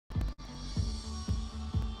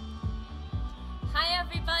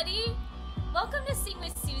everybody. Welcome to Sing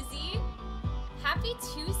with Susie. Happy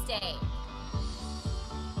Tuesday.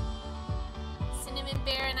 Cinnamon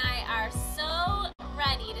Bear and I are so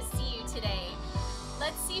ready to see you today.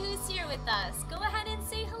 Let's see who's here with us. Go ahead and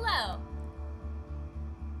say hello.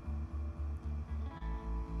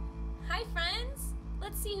 Hi, friends.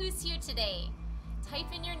 Let's see who's here today.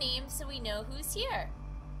 Type in your name so we know who's here.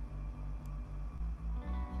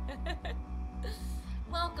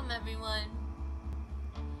 Welcome, everyone.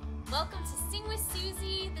 Welcome to Sing with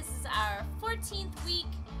Susie. This is our 14th week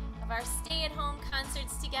of our stay-at-home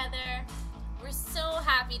concerts together. We're so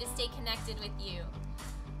happy to stay connected with you.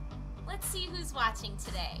 Let's see who's watching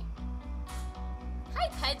today. Hi,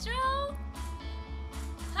 Pedro.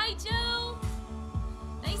 Hi, Joe.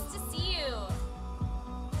 Nice to see you.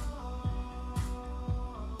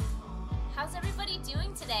 How's everybody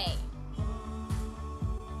doing today?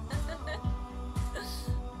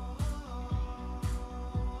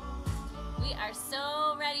 We are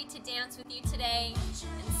so ready to dance with you today and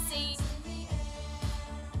sing.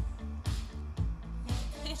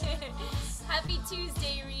 Happy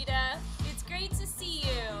Tuesday, Rita. It's great to see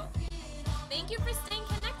you. Thank you for staying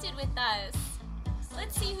connected with us.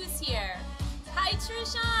 Let's see who's here. Hi,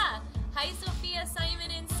 Trisha. Hi, Sophia,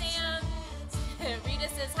 Simon, and Sam. Rita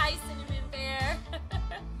says, hi, Cinnamon Bear.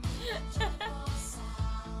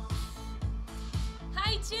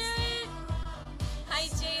 Hi, Jared. Hi,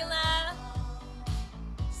 Jayla.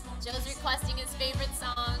 Joe's requesting his favorite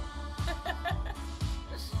song.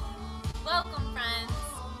 Welcome, friends.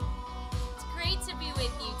 It's great to be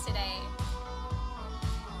with you today.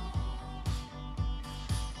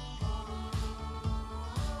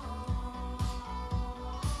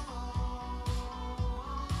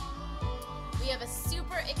 We have a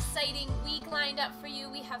super exciting week lined up for you.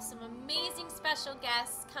 We have some amazing special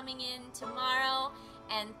guests coming in tomorrow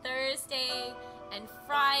and Thursday and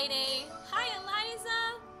Friday. Hi,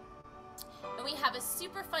 Eliza. And we have a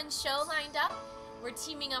super fun show lined up. We're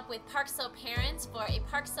teaming up with Parksville Parents for a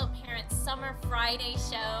Parksville Parents Summer Friday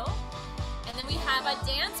show. And then we have a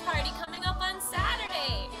dance party coming up on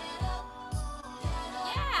Saturday.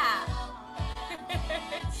 Yeah!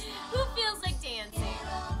 Who feels like dancing?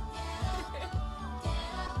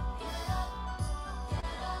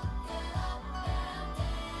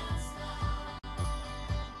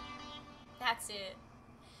 That's it.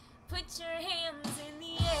 Put your hands in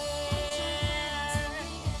the air.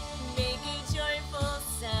 Make a joyful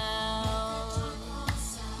sound.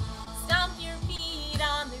 Stomp your feet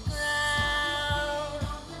on the ground.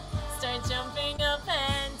 Start jumping up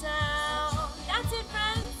and down. That's it,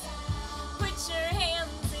 friends. Put your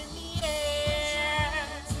hands in the air.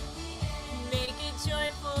 Make a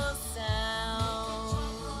joyful sound.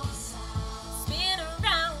 Spin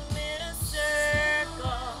around in a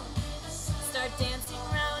circle. Start dancing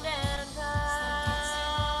round and round.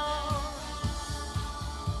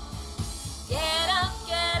 Get up,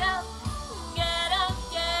 get up, get up,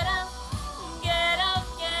 get up, get up,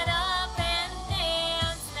 get up and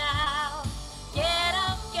dance now. Get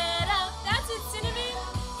up, that's it, Cinnamon.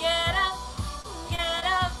 Get up, get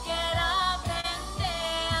up, get up and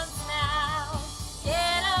dance now.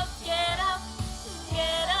 Get up, get up,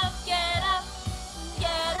 get up, get up,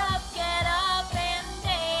 get up, get up and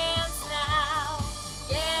dance now.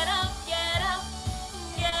 Get up, get up,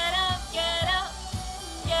 get up, get up,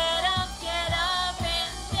 get up, get up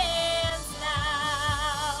and dance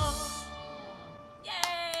now.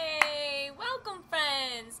 Yay! Welcome,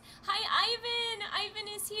 friends. Hi, Ivan. Ivan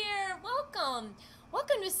is here. Welcome.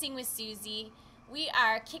 Welcome to Sing with Susie. We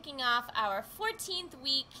are kicking off our 14th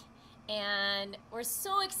week, and we're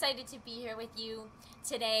so excited to be here with you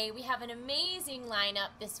today. We have an amazing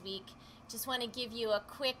lineup this week. Just want to give you a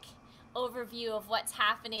quick overview of what's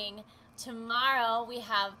happening. Tomorrow we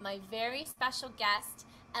have my very special guest,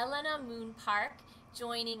 Elena Moonpark,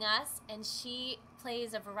 joining us, and she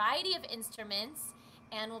plays a variety of instruments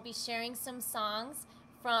and will be sharing some songs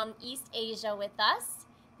from East Asia with us.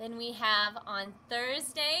 Then we have on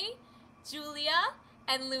Thursday, Julia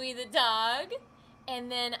and Louie the dog.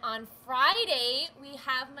 And then on Friday, we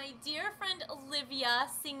have my dear friend Olivia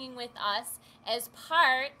singing with us as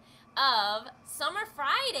part of Summer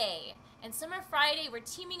Friday. And Summer Friday, we're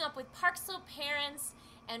teaming up with Parksville Parents,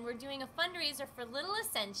 and we're doing a fundraiser for Little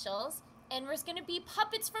Essentials. And there's going to be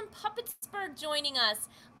puppets from Puppetsburg joining us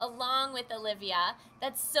along with Olivia.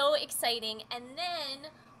 That's so exciting. And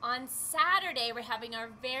then on Saturday, we're having our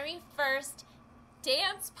very first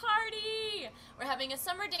dance party. We're having a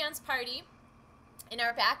summer dance party in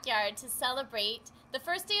our backyard to celebrate the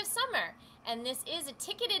first day of summer.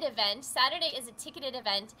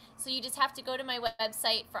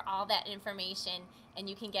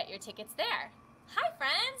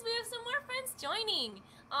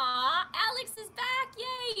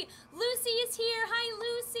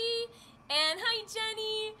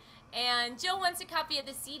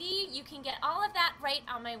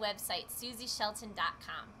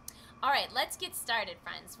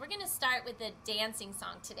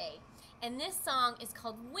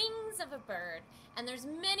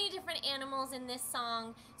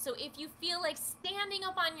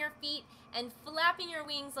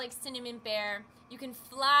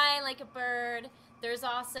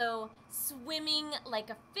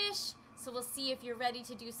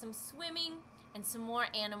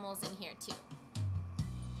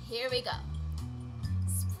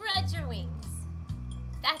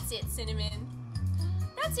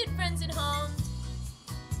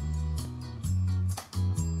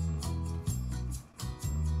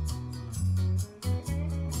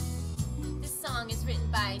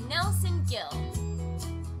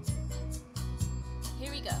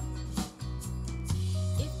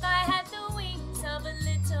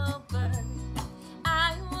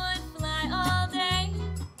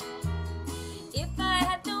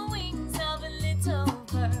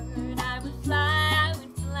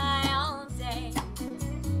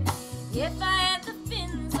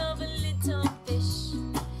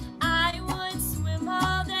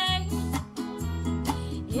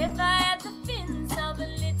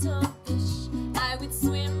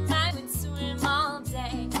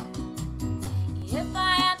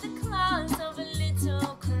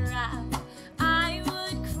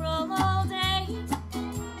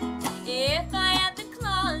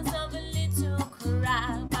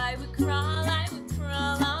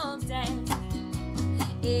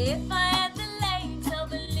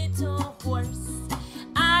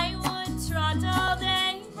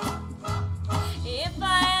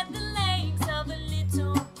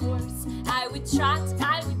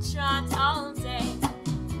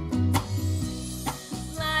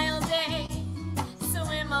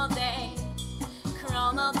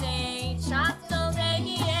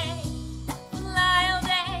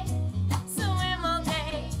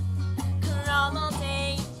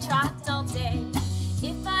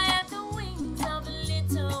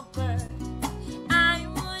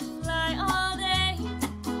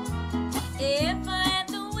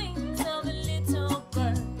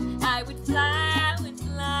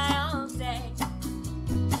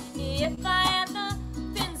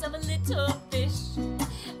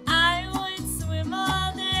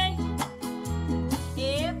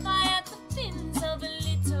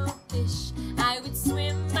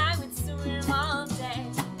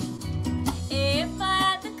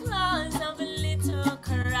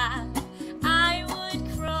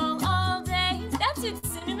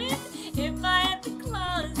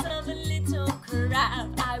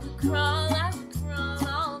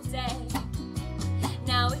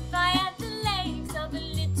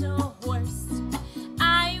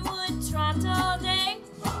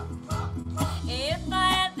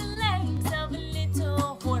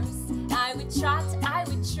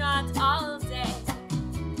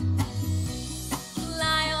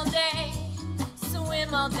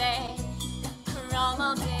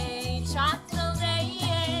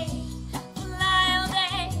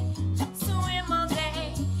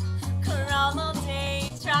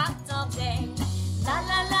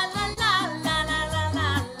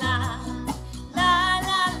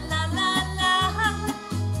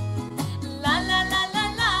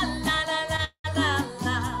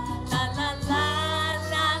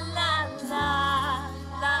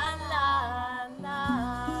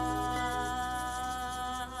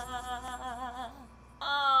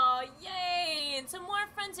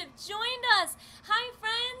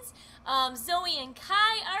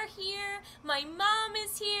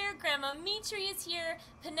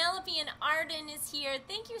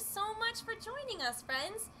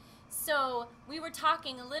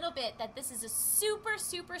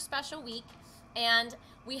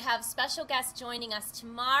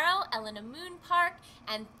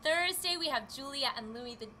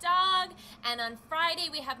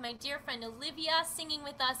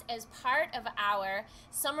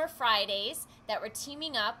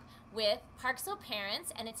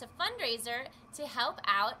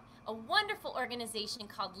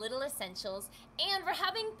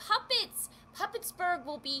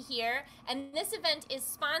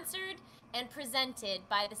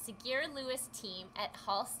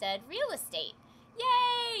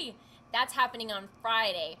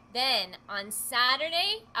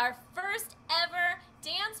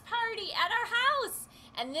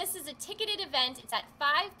 And this is a ticketed event. It's at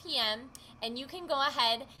 5 p.m. and you can go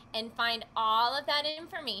ahead and find all of that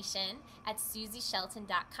information at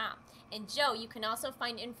SuziShelton.com. And Joe, you can also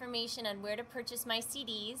find information on where to purchase my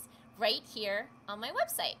CDs right here on my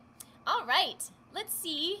website. All right, let's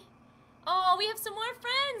see. Oh, we have some more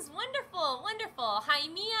friends. Wonderful, wonderful. Hi,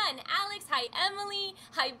 Mia and Alex. Hi, Emily.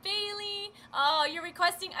 Hi, Bailey. Oh, you're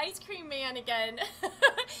requesting Ice Cream Man again.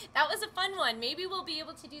 That was a fun one. Maybe we'll be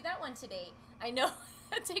able to do that one today. I know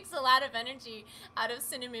it takes a lot of energy out of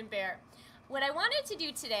Cinnamon Bear. What I wanted to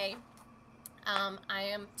do today, I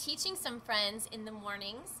am teaching some friends in the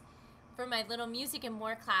mornings for my little Music and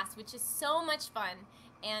More class, which is so much fun.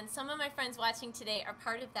 And some of my friends watching today are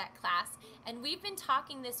part of that class. And we've been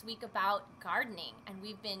talking this week about gardening. And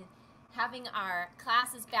we've been having our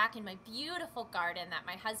classes back in my beautiful garden that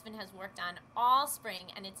my husband has worked on all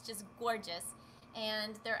spring. And it's just gorgeous.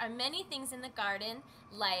 And there are many things in the garden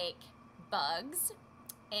like bugs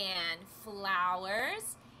and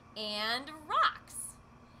flowers and rocks.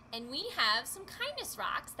 And we have some kindness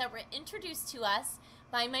rocks that were introduced to us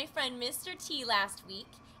by my friend Mr. T last week.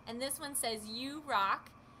 And this one says, "You rock."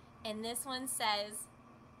 And this one says,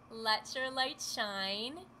 "Let your light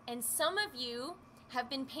shine." And some of you have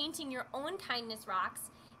been painting your own kindness rocks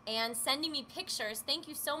and sending me pictures. Thank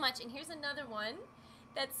you so much. And here's another one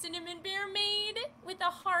that Cinnamon Bear made with a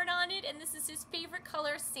heart on it. And this is his favorite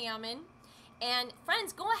color, salmon. And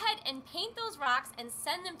friends, go ahead and paint those rocks and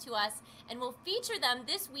send them to us, and we'll feature them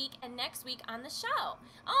this week and next week on the show.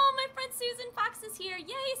 Oh, my friend Susan Fox is here.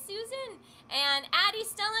 Yay, Susan. And Addie,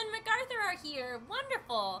 Stella, and MacArthur are here.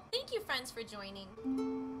 Wonderful. Thank you, friends, for joining.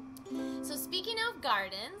 So speaking of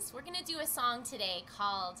gardens, we're going to do a song today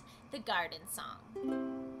called The Garden Song.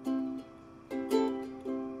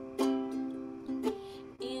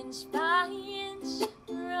 Inch by inch,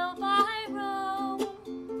 row by row,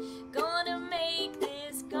 gonna make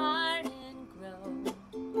this garden grow.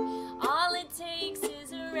 All it takes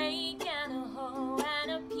is a rake and a hoe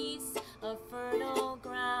and a piece of fertile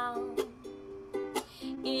ground.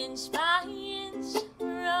 Inch by inch,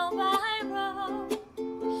 row by row,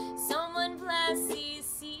 someone bless these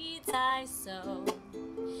seeds I sow.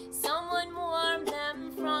 Someone warm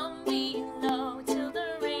them from below till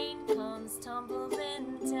the rain comes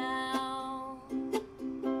tumbling down.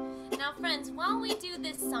 Now friends, while we do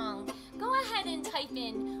this song, go ahead and type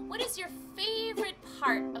in, what is your favorite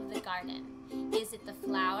part of the garden? Is it the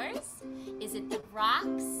flowers? Is it the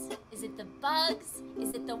rocks? Is it the bugs?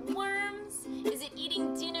 Is it the worms? Is it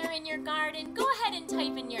eating dinner in your garden? Go ahead and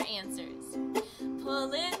type in your answers.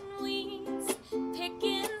 Pulling weeds,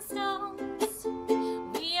 picking stones,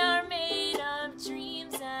 we are made of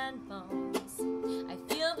dreams and bones. I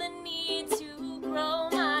feel the need to grow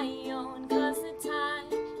my own, 'cause the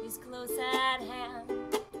time is close at hand.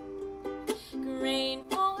 Grain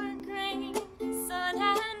for grain, sun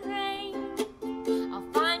and rain,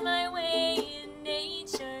 I'll find my way in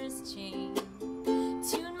nature's chain.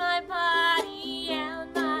 Tune my body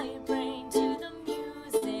and my brain to the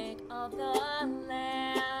music of the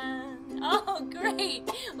land. Oh, great!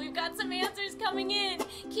 We've got some answers coming in.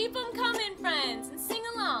 Keep them coming, friends, and sing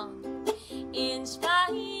along. Inch by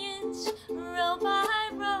inch, row by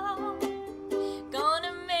row,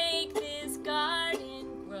 gonna make this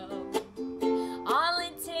garden grow. All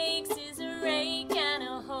it takes is a rake and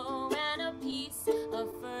a hoe and a piece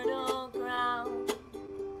of fertile ground.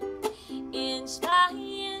 Inch by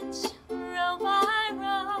inch, row by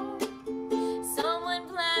row, someone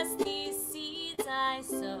bless these seeds I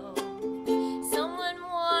sow. Someone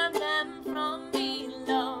warm them from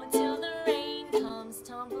below till the rain comes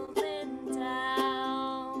tumbling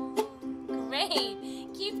down. Great!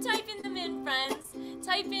 Keep typing them in, friends.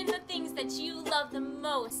 Type in the things that you love the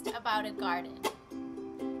most about a garden.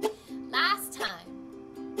 Last time.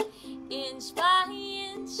 Inch by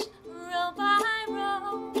inch, row by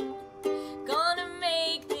row, gonna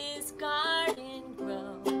make this garden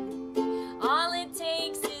grow. All it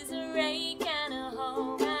takes is a rake and a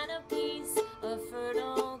hoe and a piece of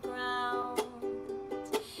fertile ground.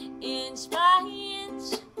 Inch by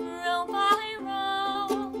inch, row by row,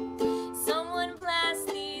 someone bless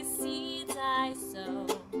these seeds I sow.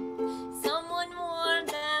 Someone warm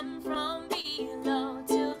them from below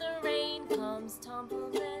till the rain comes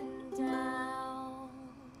tumbling down.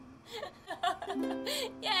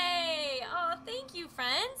 Yay! Oh, thank you,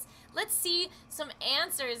 friends. Let's see some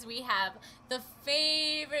answers we have. The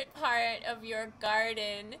favorite part of your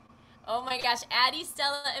garden. Oh my gosh, Addie,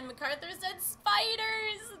 Stella, and MacArthur said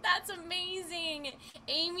spiders. That's amazing.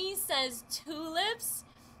 Amy says tulips.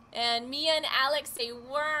 And Mia and Alex say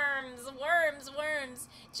worms, worms, worms.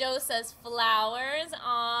 Joe says flowers,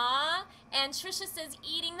 aw. And Trisha says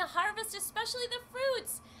eating the harvest, especially the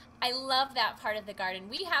fruits. I love that part of the garden.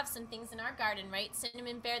 We have some things in our garden, right,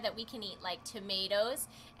 Cinnamon Bear, that we can eat, like tomatoes,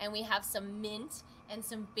 and we have some mint and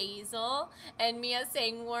some basil. And Mia's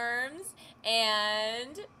saying worms,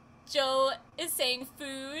 and Joe is saying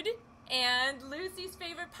food, and Lucy's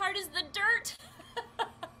favorite part is the dirt.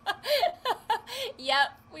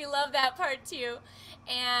 Yep, we love that part too.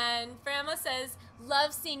 And Grandma says,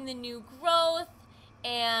 love seeing the new growth.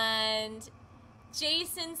 And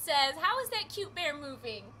Jason says, how is that cute bear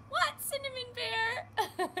moving? What, Cinnamon Bear?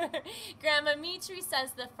 Grandma Mitri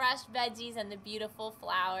says, the fresh veggies and the beautiful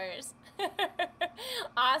flowers.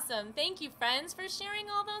 Awesome. Thank you, friends, for sharing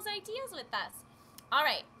all those ideas with us. All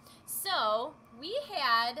right, so we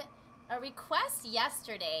had a request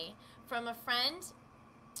yesterday from a friend.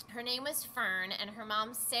 Her name was Fern, and her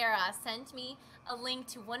mom, Sarah, sent me a link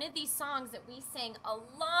to one of these songs that we sang a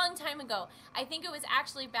long time ago. I think it was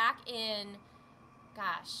actually back in,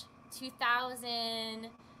 gosh,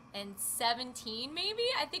 2017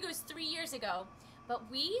 maybe? I think it was 3 years ago. But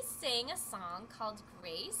we sang a song called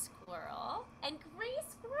Gray Squirrel, and Gray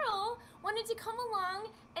Squirrel wanted to come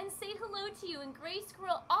along and say hello to you. And Gray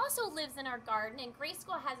Squirrel also lives in our garden, and Gray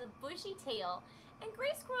Squirrel has a bushy tail. And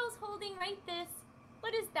Gray Squirrel's holding right this.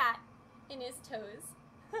 What is that in his toes?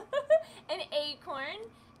 An acorn.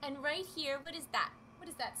 And right here, what is that? What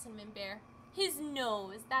is that, Cinnamon Bear? His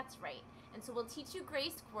nose, that's right. And so we'll teach you Gray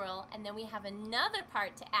Squirrel, and then we have another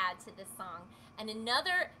part to add to this song, and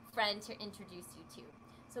another friend to introduce you to.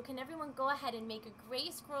 So can everyone go ahead and make a gray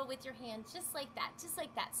squirrel with your hand, just like that,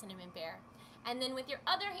 Cinnamon Bear. And then with your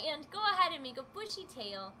other hand, go ahead and make a bushy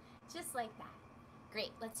tail, just like that.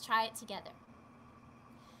 Great, let's try it together.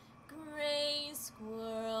 Gray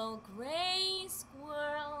squirrel,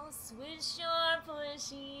 swish your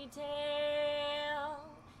bushy tail.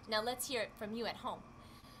 Now let's hear it from you at home.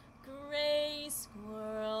 Gray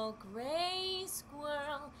squirrel,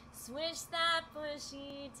 swish that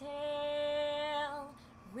bushy tail.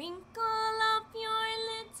 Wrinkle up your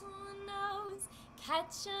little nose,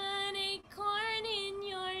 catch an acorn in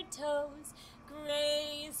your toes.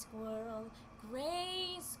 Gray squirrel,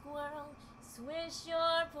 swish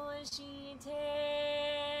your bushy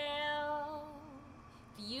tail.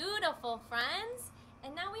 Beautiful, friends.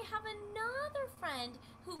 And now we have another friend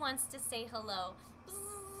who wants to say hello.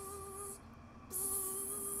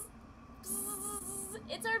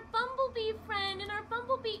 It's our bumblebee friend, and our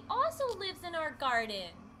bumblebee also lives in our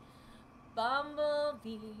garden.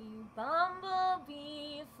 Bumblebee,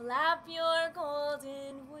 bumblebee, flap your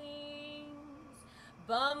golden wings.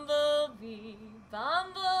 Bumblebee,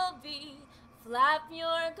 bumblebee, flap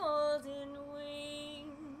your golden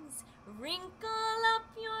wings. Wrinkle up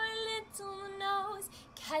your little nose,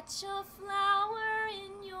 catch a flower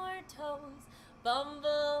in your toes.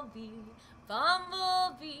 Bumblebee,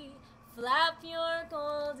 bumblebee, flap your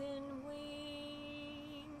golden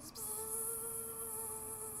wings.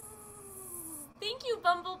 Thank you,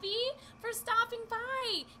 Bumblebee, for stopping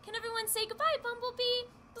by. Can everyone say goodbye, Bumblebee?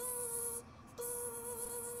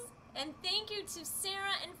 And thank you to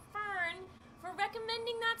Sarah and Fern for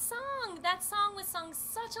recommending that song. That song was sung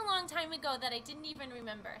such a long time ago that I didn't even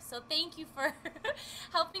remember. So thank you for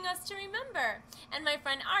helping us to remember. And my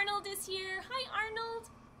friend Arnold is here. Hi, Arnold.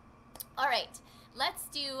 All right. Let's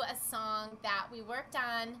do a song that we worked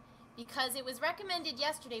on because it was recommended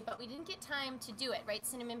yesterday, but we didn't get time to do it, right,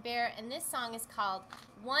 Cinnamon Bear? And this song is called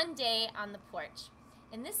One Day on the Porch.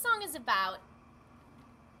 And this song is about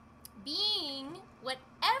being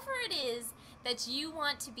whatever it is that you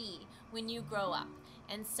want to be when you grow up.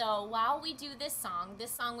 And so while we do this song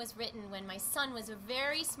was written when my son was a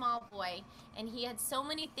very small boy, and he had so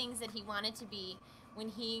many things that he wanted to be when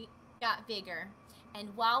he got bigger.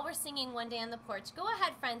 And while we're singing One Day on the Porch, go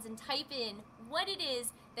ahead, friends, and type in what it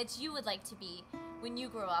is that you would like to be when you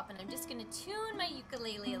grow up. And I'm just going to tune my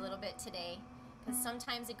ukulele a little bit today, because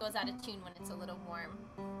sometimes it goes out of tune when it's a little warm.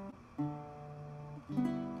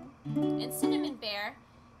 And Cinnamon Bear,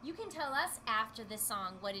 you can tell us after this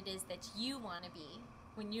song what it is that you want to be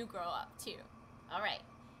when you grow up, too. All right,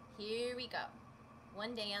 here we go.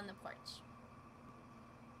 One Day on the Porch.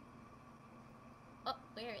 Oh,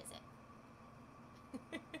 where is it?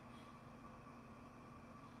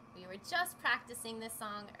 We were just practicing this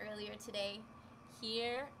song earlier today.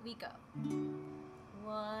 Here we go.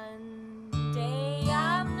 One day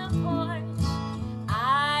on the porch,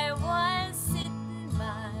 I was sitting,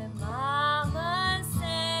 my mama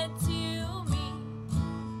said to me,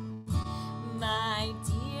 my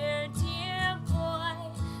dear, dear boy,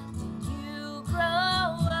 when you grow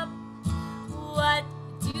up,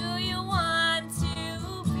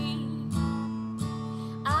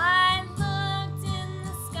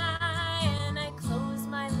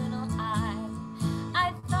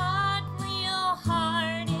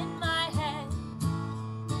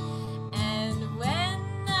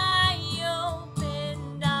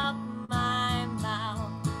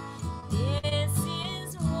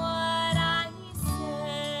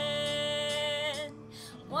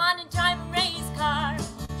 drive a race car.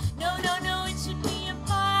 No, no, no, it should be a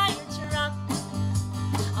fire truck.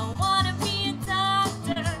 I wanna be a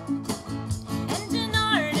doctor and an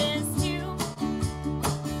artist too.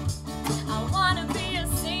 I wanna be a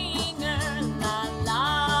singer, la la.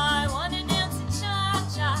 I wanna dance a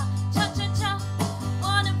cha-cha, cha-cha-cha.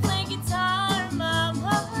 Wanna play guitar,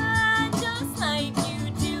 mama, just like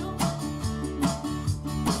you do.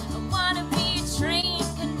 I wanna be a train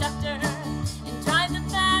conductor and drive the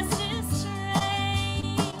fastest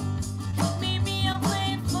train. Maybe I'll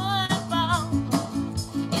play football.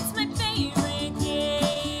 It's my favorite game.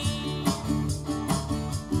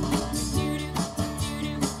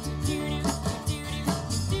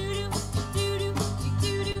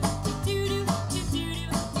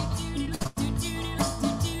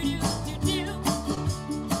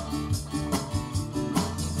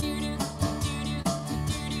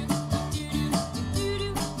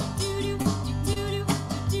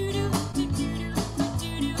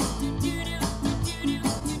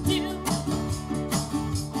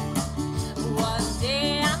 One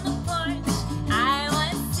day on the porch, I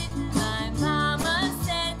was sitting, my mama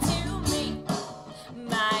said to me,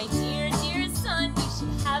 my dear, dear son, you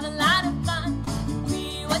should have a lot of fun,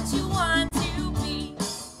 be what you want to be.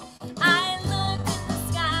 I looked in the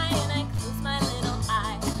sky and I closed my little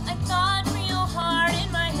eye. I thought real hard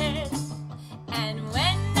in my head, and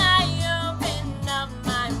when I opened up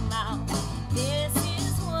my mouth, this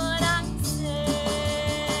is what I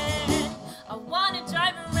said. I wanna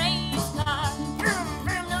drive a race car. Vroom,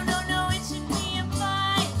 vroom, no, no, no, it should be a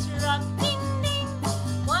fire truck. Ding, ding.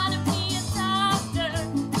 Wanna be a doctor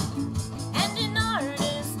and an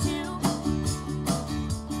artist too.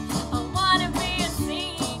 I wanna be a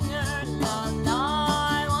singer, la la.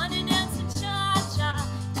 I wanna dance a cha-cha,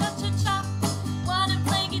 cha-cha-cha. Wanna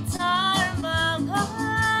play guitar, mama,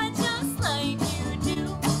 just like you do.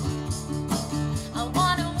 I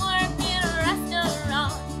wanna work in a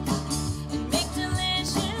restaurant and make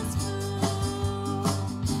delicious food.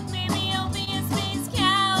 Maybe I'll be a space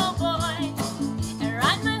cowboy and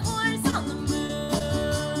ride my horse on the moon.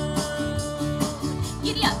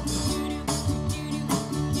 Giddy up!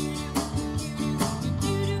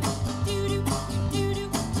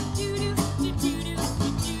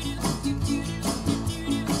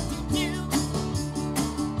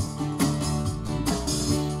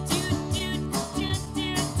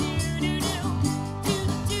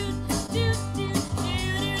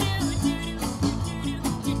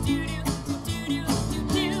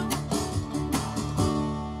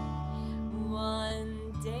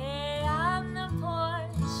 One day on the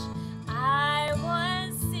porch, I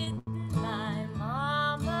was sitting, my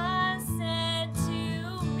mama said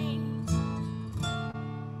to me.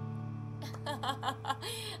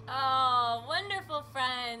 Oh, wonderful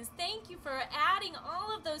friends. Thank you for adding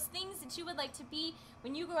all of those things that you would like to be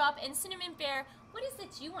when you grow up. And Cinnamon Bear, what is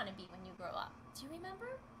it you want to be when you grow up? Do you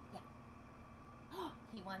remember? Yeah.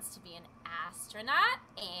 He wants to be an astronaut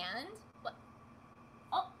and what?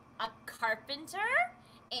 Oh, a carpenter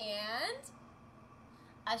and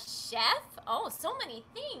a chef. Oh, so many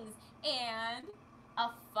things. And a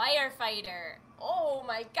firefighter. Oh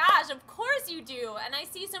my gosh, of course you do. And I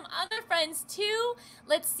see some other friends too.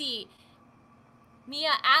 Let's see.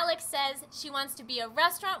 Mia Alex says she wants to be a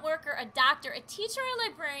restaurant worker, a doctor, a teacher, a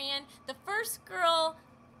librarian, the first girl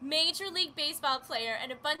Major League Baseball player,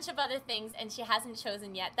 and a bunch of other things, and she hasn't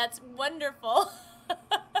chosen yet. That's wonderful.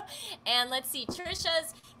 And let's see,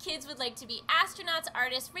 Trisha's kids would like to be astronauts,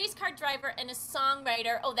 artists, race car driver, and a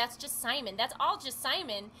songwriter. Oh, that's just Simon. That's all just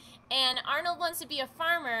Simon. And Arnold wants to be a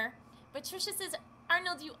farmer, but Trisha says,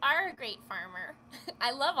 Arnold, you are a great farmer.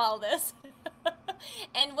 I love all this.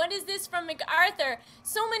 And what is this from MacArthur?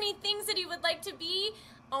 So many things that he would like to be.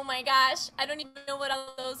 Oh my gosh, I don't even know what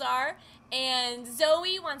all those are. And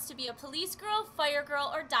Zoe wants to be a police girl, fire girl,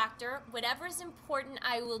 or doctor. Whatever is important,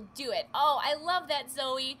 I will do it. Oh, I love that,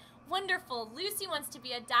 Zoe. Wonderful. Lucy wants to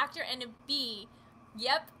be a doctor and a bee.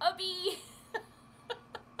 Yep, a bee.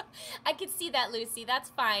 I could see that, Lucy. That's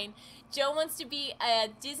fine. Joe wants to be a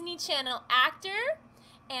Disney Channel actor.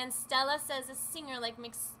 And Stella says a singer like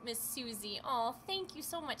Miss Susie. Oh, thank you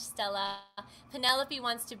so much, Stella. Penelope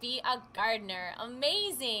wants to be a gardener.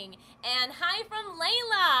 Amazing. And hi from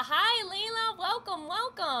Layla. Hi, Layla. Welcome,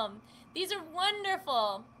 welcome. These are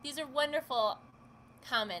wonderful. These are wonderful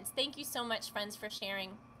comments. Thank you so much, friends, for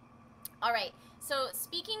sharing. All right. So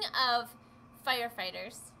speaking of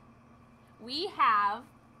firefighters, we have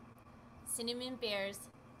Cinnamon Bear's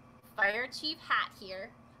fire chief hat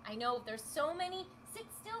here. I know there's so many. Sit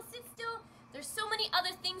still, sit still. There's so many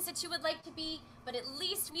other things that you would like to be, but at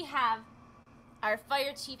least we have our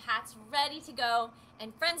fire chief hats ready to go.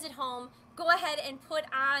 And friends at home, go ahead and put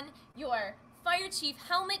on your fire chief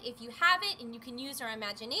helmet if you have it, and you can use our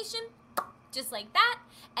imagination, just like that.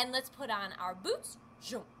 And let's put on our boots,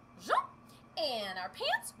 and our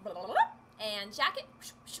pants, and jacket,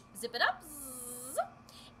 zip it up.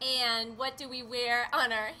 And what do we wear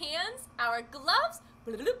on our hands? Our gloves.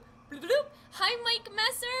 Hi, Mike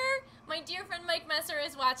Messer. My dear friend Mike Messer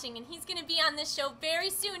is watching, and he's going to be on this show very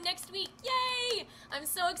soon, next week. Yay! I'm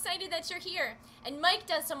so excited that you're here. And Mike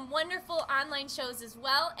does some wonderful online shows as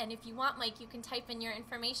well, and if you want Mike, you can type in your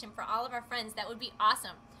information for all of our friends. That would be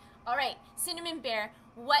awesome. All right, Cinnamon Bear,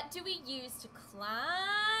 what do we use to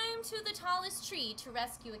climb to the tallest tree to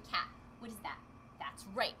rescue a cat? What is that? That's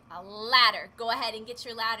right, a ladder. Go ahead and get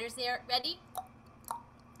your ladders there. Ready?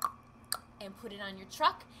 And put it on your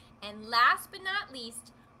truck. And last but not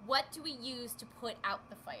least, what do we use to put out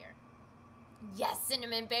the fire? Yes,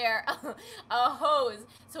 Cinnamon Bear, a hose.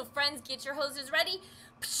 So friends, get your hoses ready.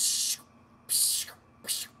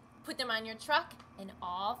 Put them on your truck. And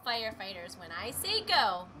all firefighters, when I say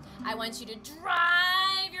go, I want you to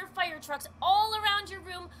drive your fire trucks all around your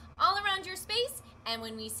room, all around your space. And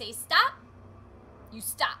when we say stop, you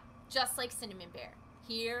stop, just like Cinnamon Bear.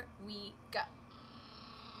 Here we go.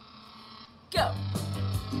 Go.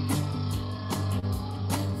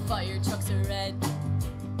 Fire trucks are red.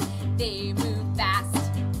 They move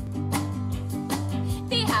fast.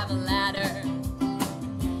 They have a ladder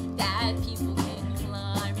that people can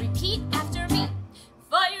climb. Repeat after me.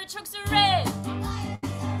 Fire trucks are red.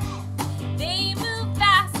 They move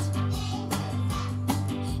fast.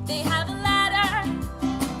 They have a ladder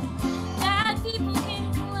that people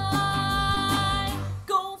can climb.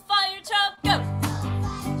 Go fire truck, go.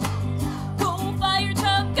 Go fire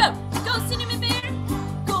truck, go. Go Cinnamon Bear.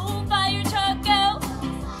 Go fire truck, go.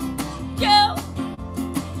 Go.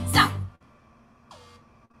 Stop.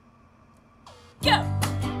 Go.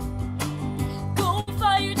 Go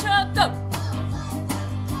fire truck, go.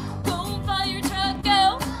 Go fire truck,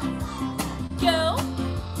 go. Go.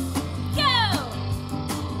 Go.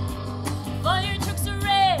 Fire trucks are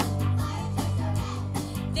red.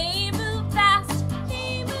 They move fast.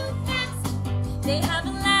 They move fast. They have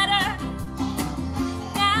a ladder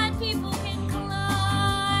that people can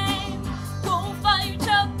climb. Go fire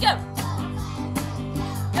truck, go.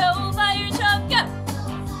 Go fire truck, go.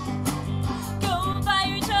 Go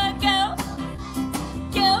fire truck, go.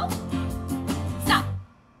 Go. Stop.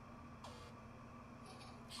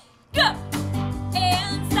 Go.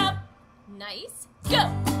 And stop. Nice. Go.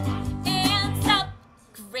 And stop.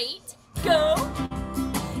 Great. Go.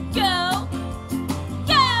 Go.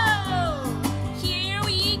 Go. Here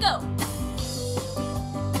we go.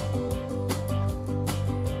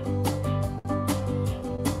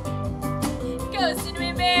 Go,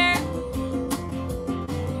 Cinnamon Bear.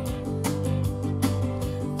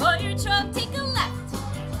 Fire truck, take a left.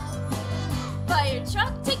 Fire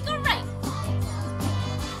truck, take a right.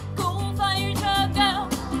 Go, fire truck, go.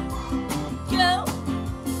 Go.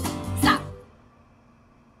 Stop.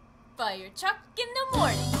 Fire truck in the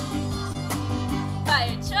morning.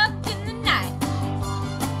 Fire truck in the night.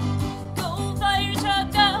 Go, fire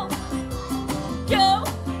truck, go. Go.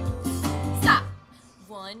 Stop.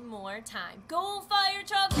 One more time. Go, fire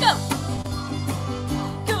truck, go.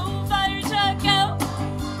 Go, fire truck, go.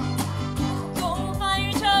 Go,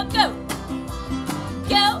 fire truck, go.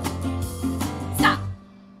 Go. Stop.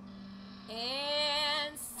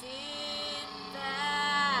 And sit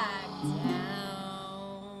back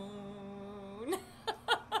down.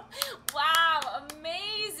 Wow,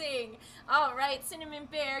 amazing. All right, Cinnamon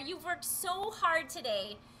Bear, you've worked so hard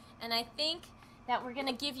today, and I think that we're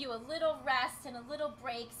gonna give you a little rest and a little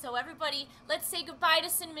break. So everybody, let's say goodbye to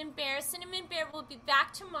Cinnamon Bear. Cinnamon Bear will be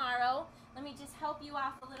back tomorrow. Let me just help you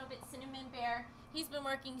off a little bit, Cinnamon Bear. He's been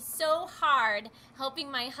working so hard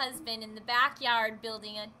helping my husband in the backyard,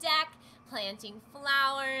 building a deck, planting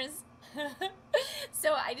flowers.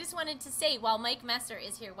 So I just wanted to say, while Mike Messer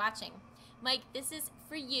is here watching, Mike, this is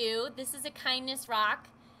for you. This is a kindness rock,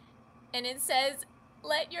 and it says,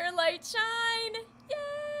 "Let your light shine."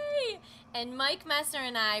 Yay! And Mike Messer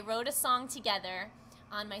and I wrote a song together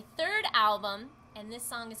on my third album, and this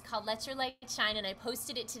song is called "Let Your Light Shine," and I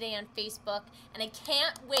posted it today on Facebook, and I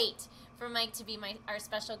can't wait for Mike to be our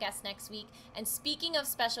special guest next week. And speaking of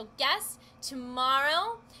special guests,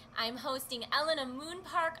 tomorrow I'm hosting Elena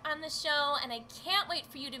Moonpark on the show, and I can't wait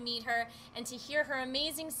for you to meet her and to hear her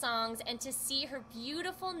amazing songs and to see her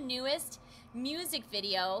beautiful newest music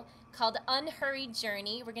video called Unhurried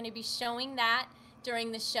Journey. We're going to be showing that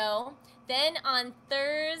during the show. Then on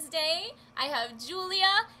Thursday, I have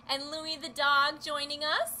Julia and Louie the dog joining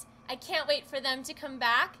us. I can't wait for them to come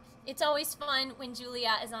back. It's always fun when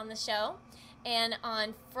Julia is on the show. And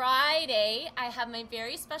on Friday, I have my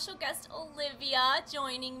very special guest, Olivia,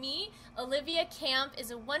 joining me. Olivia Camp is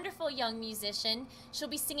a wonderful young musician. She'll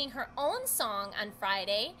be singing her own song on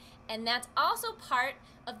Friday, and that's also part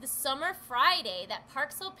of the Summer Friday that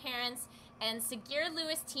Parksville parents and Sagir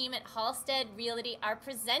Lewis team at Halstead Realty are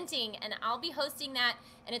presenting, and I'll be hosting that,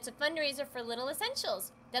 and it's a fundraiser for Little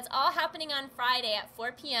Essentials. That's all happening on Friday at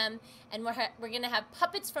 4 p.m., and we're going to have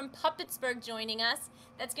puppets from Puppetsburg joining us.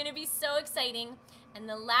 That's going to be so exciting. And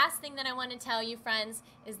the last thing that I want to tell you, friends,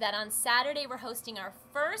 is that on Saturday we're hosting our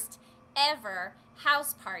first ever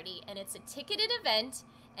house party, and it's a ticketed event,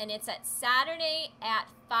 and it's at Saturday at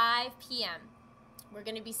 5 p.m. We're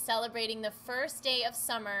going to be celebrating the first day of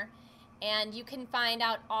summer, and you can find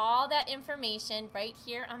out all that information right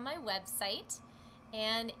here on my website.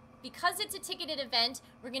 And because it's a ticketed event,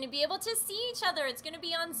 we're going to be able to see each other. It's going to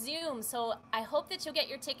be on Zoom, so I hope that you'll get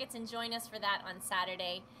your tickets and join us for that on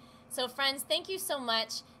Saturday. So friends, thank you so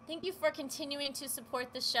much. Thank you for continuing to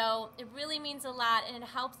support the show. It really means a lot, and it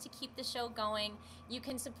helps to keep the show going. You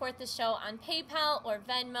can support the show on PayPal or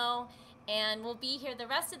Venmo, and we'll be here the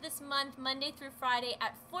rest of this month, Monday through Friday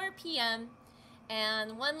at 4 p.m.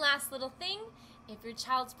 And one last little thing, if your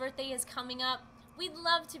child's birthday is coming up, we'd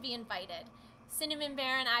love to be invited. Cinnamon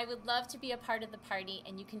Bear and I would love to be a part of the party,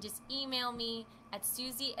 and you can just email me at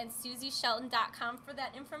suzy@suzishelton.com for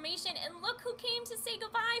that information. And look who came to say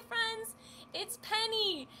goodbye, friends. It's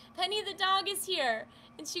Penny. Penny the dog is here,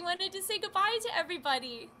 and she wanted to say goodbye to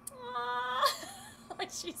everybody. Aww.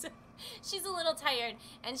 she's a little tired,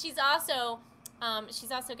 and she's also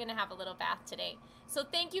going to have a little bath today. So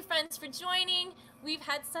thank you, friends, for joining. We've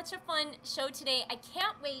had such a fun show today. I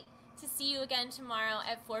can't wait to see you again tomorrow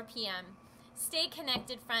at 4 p.m. Stay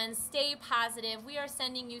connected, friends. Stay positive. We are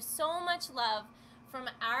sending you so much love from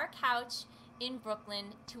our couch in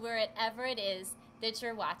Brooklyn to wherever it is that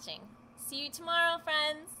you're watching. See you tomorrow,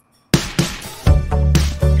 friends.